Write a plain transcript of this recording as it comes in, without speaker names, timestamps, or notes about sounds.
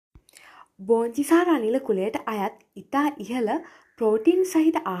බෝංචි සහ රනිල කුලයට අයත් ඉතා ඉහළ ප්‍රෝටීන්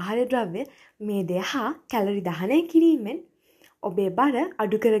සහිත ආහාර ද්‍රව්‍ය මේදය හා කැලරි දහනය කිරීමෙන් ඔබේ බර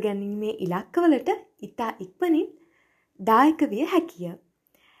අඩු කර ගැනීමේ ඉලක්කවලට ඉතා ඉක්මනින් දායක විය හැකිය.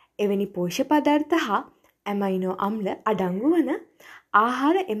 එවැනි පෝෂ්‍ය පදාර්ථ හා ඇමයිනෝ අම්ල අඩංගු වන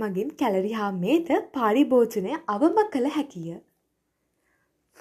ආහාර එමගින් කැලරි හා මේද පරිභෝජනය අවම කළ හැකිය.